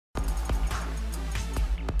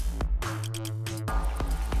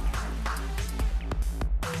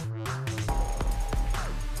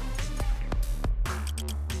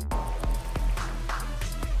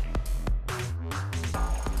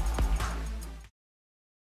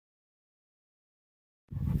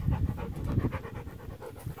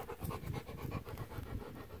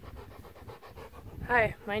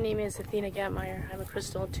Hi, my name is Athena Gappmayer. I'm a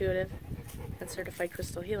crystal intuitive and certified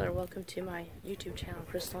crystal healer. Welcome to my YouTube channel,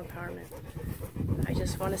 Crystal Empowerment. I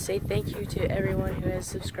just want to say thank you to everyone who has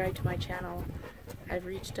subscribed to my channel. I've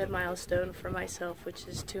reached a milestone for myself, which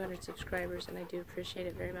is 200 subscribers, and I do appreciate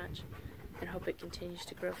it very much and hope it continues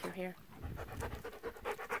to grow from here.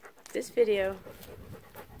 This video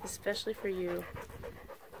is especially for you.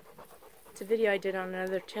 It's a video I did on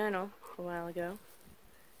another channel a while ago,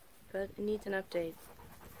 but it needs an update.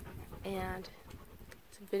 And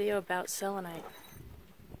it's a video about selenite.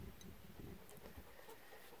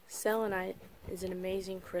 Selenite is an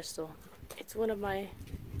amazing crystal. It's one of my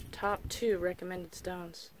top 2 recommended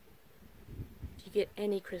stones. If you get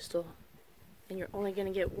any crystal, and you're only going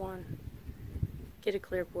to get one, get a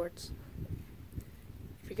clear quartz.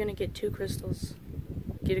 If you're going to get 2 crystals,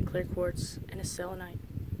 get a clear quartz and a selenite.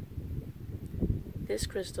 This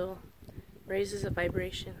crystal raises a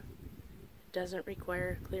vibration. It doesn't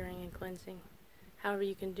require clearing and cleansing. However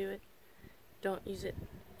you can do it, don't use it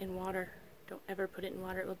in water. Don't ever put it in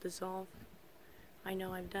water, it will dissolve. I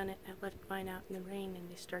know I've done it. I've left mine out in the rain and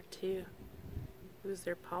they start to lose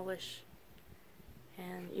their polish.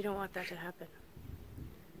 And you don't want that to happen.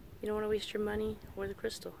 You don't want to waste your money or the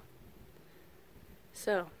crystal.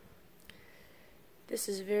 So, this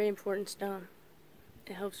is a very important stone.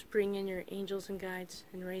 It helps bring in your angels and guides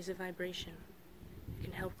and raise a vibration. It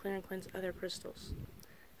can help clear and cleanse other crystals.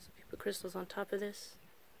 So if you put crystals on top of this,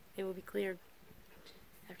 they will be cleared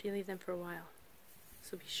after you leave them for a while.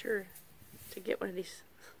 So be sure to get one of these.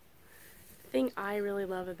 The thing I really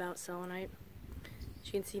love about selenite is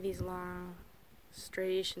you can see these long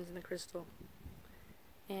striations in the crystal.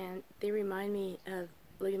 And they remind me of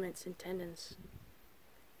ligaments and tendons.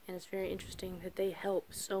 And it's very interesting that they help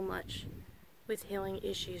so much with healing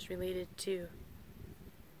issues related to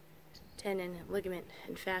tendon, ligament,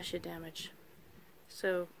 and fascia damage.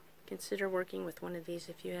 So consider working with one of these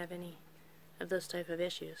if you have any of those type of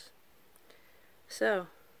issues. So,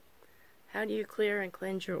 how do you clear and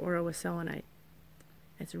cleanse your aura with selenite?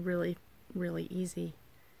 It's really, really easy.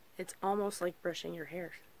 It's almost like brushing your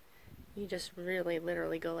hair. You just really,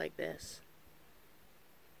 literally go like this.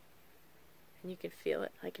 And you can feel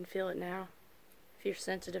it. I can feel it now. If you're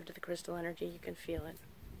sensitive to the crystal energy, you can feel it.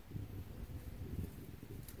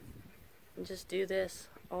 And just do this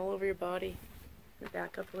all over your body. And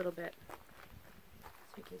back up a little bit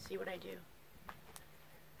so you can see what I do.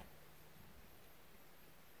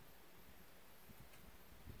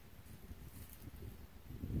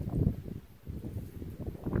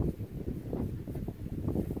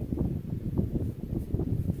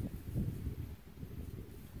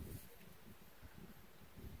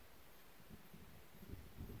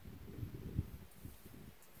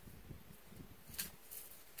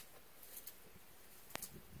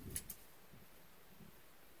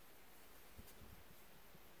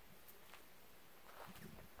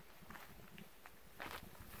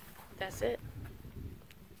 That's it.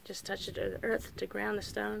 Just touch it to the earth to ground the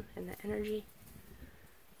stone and the energy.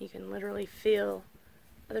 You can literally feel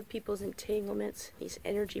other people's entanglements, these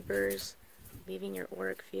energy burrs leaving your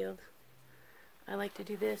auric field. I like to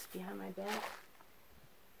do this behind my back.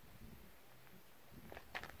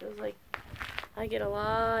 Feels like I get a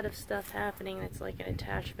lot of stuff happening that's like an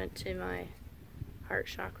attachment to my heart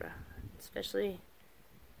chakra. Especially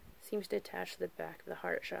seems to attach to the back of the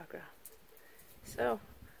heart chakra. So,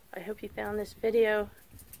 I hope you found this video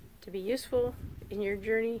to be useful in your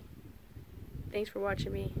journey. Thanks for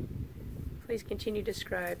watching me. Please continue to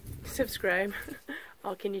subscribe.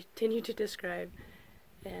 I'll continue to describe.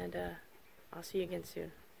 And I'll see you again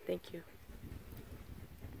soon. Thank you.